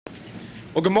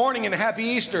Well, good morning and happy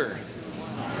Easter.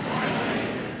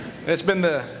 It's been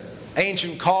the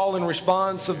ancient call and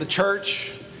response of the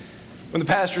church. When the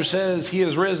pastor says he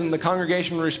is risen, the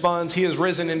congregation responds, he is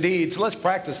risen indeed. So let's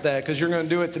practice that because you're going to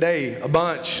do it today a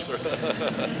bunch.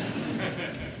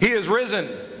 He is risen.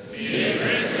 He is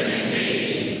risen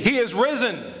indeed. He is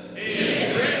risen. He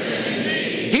is risen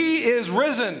indeed. He is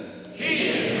risen. He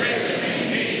is risen indeed.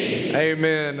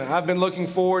 Amen. I've been looking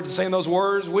forward to saying those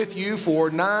words with you for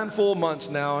 9 full months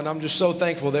now, and I'm just so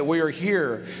thankful that we are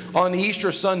here on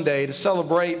Easter Sunday to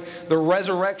celebrate the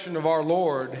resurrection of our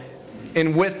Lord,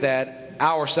 and with that,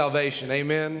 our salvation.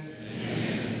 Amen.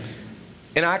 Amen.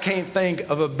 And I can't think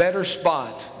of a better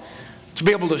spot to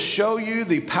be able to show you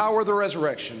the power of the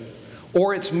resurrection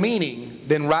or its meaning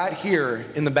than right here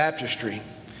in the baptistry.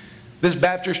 This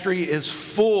baptistry is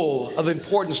full of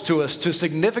importance to us, to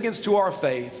significance to our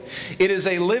faith. It is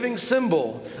a living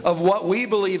symbol of what we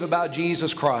believe about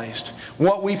Jesus Christ,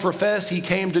 what we profess He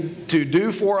came to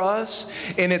do for us,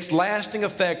 and its lasting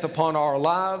effect upon our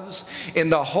lives,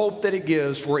 and the hope that it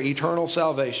gives for eternal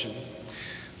salvation.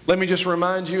 Let me just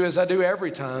remind you, as I do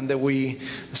every time that we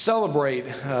celebrate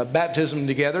baptism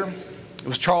together, it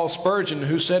was Charles Spurgeon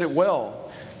who said it well.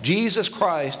 Jesus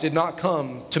Christ did not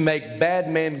come to make bad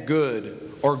men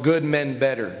good or good men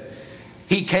better.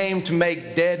 He came to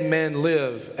make dead men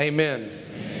live. Amen.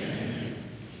 Amen.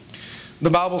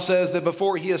 The Bible says that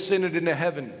before He ascended into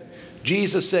heaven,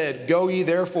 Jesus said, "Go ye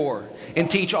therefore and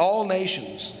teach all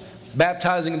nations,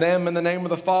 baptizing them in the name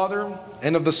of the Father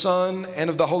and of the Son and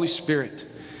of the Holy Spirit,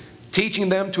 teaching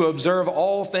them to observe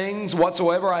all things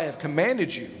whatsoever I have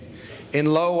commanded you.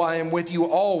 And lo, I am with you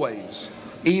always,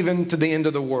 even to the end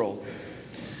of the world."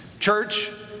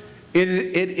 Church, it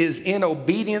is in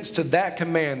obedience to that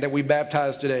command that we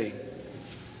baptize today.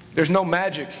 There's no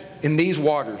magic in these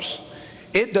waters.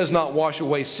 It does not wash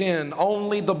away sin.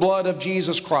 Only the blood of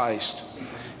Jesus Christ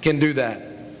can do that.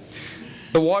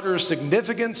 The water's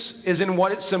significance is in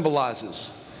what it symbolizes: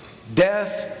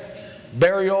 death,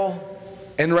 burial,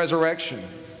 and resurrection.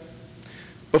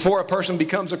 Before a person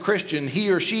becomes a Christian, he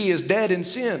or she is dead in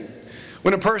sin.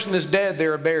 When a person is dead, they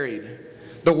are buried.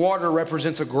 The water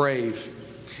represents a grave.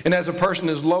 And as a person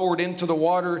is lowered into the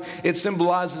water, it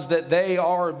symbolizes that they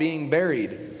are being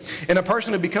buried. And a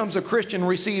person who becomes a Christian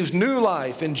receives new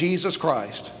life in Jesus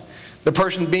Christ. The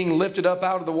person being lifted up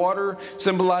out of the water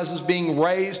symbolizes being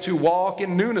raised to walk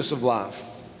in newness of life.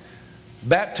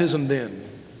 Baptism, then,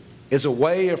 is a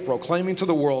way of proclaiming to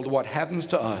the world what happens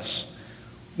to us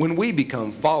when we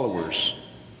become followers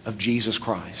of Jesus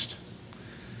Christ.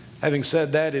 Having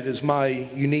said that, it is my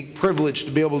unique privilege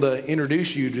to be able to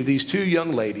introduce you to these two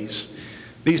young ladies,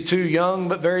 these two young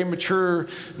but very mature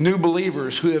new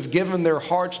believers who have given their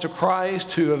hearts to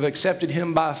Christ, who have accepted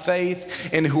Him by faith,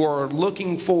 and who are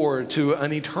looking forward to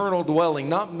an eternal dwelling,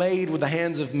 not made with the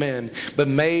hands of men, but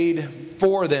made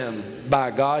for them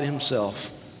by God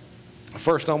Himself.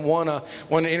 First one I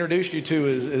want to introduce you to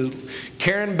is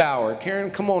Karen Bauer.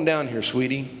 Karen, come on down here,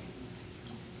 sweetie.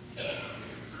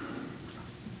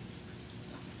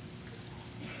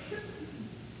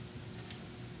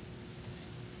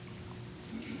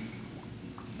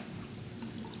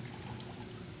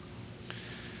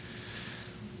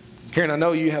 Karen, I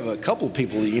know you have a couple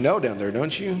people that you know down there,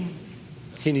 don't you?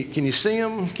 Can you see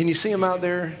them? Can you see them out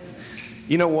there?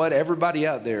 You know what? Everybody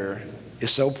out there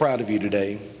is so proud of you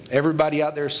today. Everybody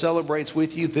out there celebrates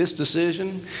with you this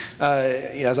decision.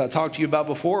 As I talked to you about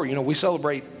before, we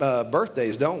celebrate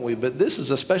birthdays, don't we? But this is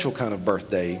a special kind of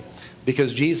birthday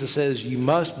because Jesus says you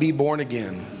must be born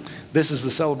again. This is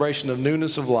the celebration of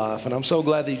newness of life, and I'm so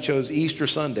glad that you chose Easter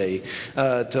Sunday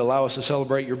to allow us to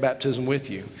celebrate your baptism with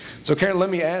you. So Karen, let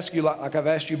me ask you, like I've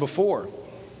asked you before,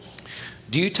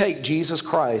 do you take Jesus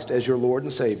Christ as your Lord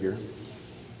and Savior?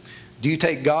 Do you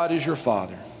take God as your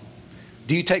Father?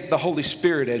 Do you take the Holy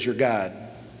Spirit as your guide?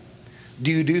 Do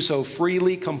you do so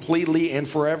freely, completely, and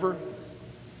forever?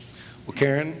 Well,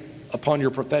 Karen, upon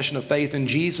your profession of faith in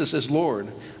Jesus as Lord,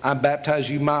 I baptize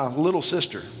you, my little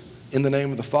sister, in the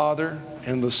name of the Father,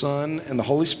 and the Son, and the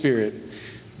Holy Spirit,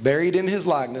 buried in His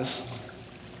likeness.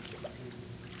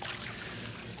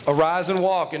 Arise and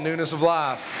walk in newness of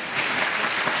life.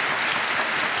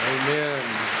 Amen.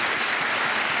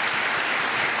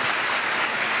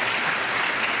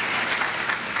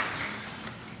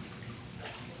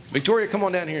 Victoria, come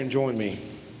on down here and join me.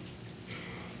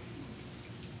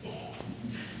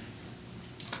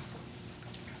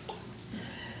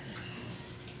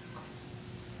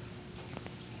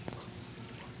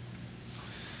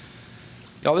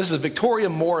 Now, this is Victoria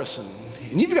Morrison.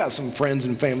 And you've got some friends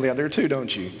and family out there too,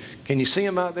 don't you? Can you see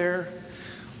them out there?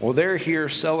 Well, they're here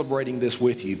celebrating this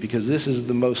with you because this is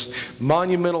the most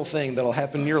monumental thing that will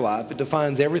happen in your life. It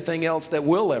defines everything else that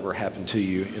will ever happen to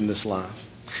you in this life.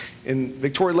 And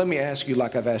Victoria, let me ask you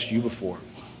like I've asked you before.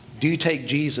 Do you take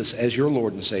Jesus as your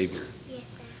Lord and Savior? Yes,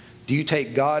 sir. Do you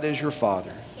take God as your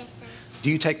Father? Yes, sir. Do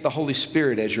you take the Holy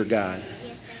Spirit as your guide?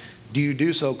 Yes, sir. Do you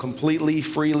do so completely,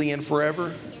 freely, and forever?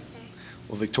 Yes, sir.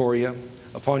 Well, Victoria,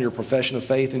 upon your profession of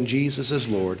faith in Jesus as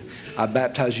Lord, I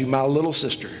baptize you, my little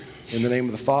sister, in the name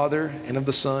of the Father, and of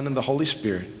the Son, and the Holy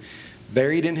Spirit,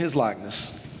 buried in His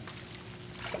likeness.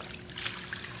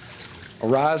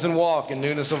 Arise and walk in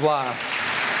newness of life.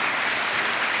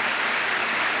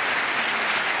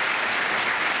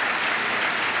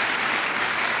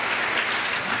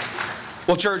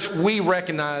 Well, church, we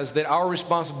recognize that our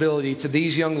responsibility to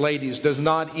these young ladies does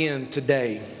not end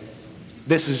today.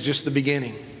 This is just the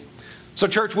beginning. So,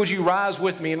 church, would you rise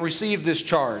with me and receive this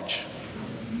charge?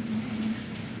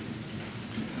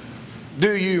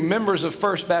 Do you, members of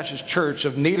First Baptist Church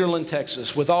of Nederland,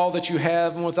 Texas, with all that you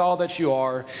have and with all that you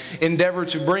are, endeavor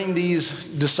to bring these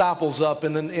disciples up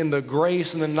in the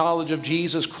grace and the knowledge of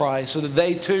Jesus Christ so that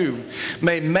they too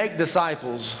may make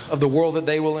disciples of the world that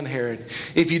they will inherit?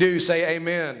 If you do, say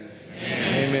amen.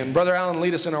 Amen. Amen. Brother Allen,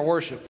 lead us in our worship.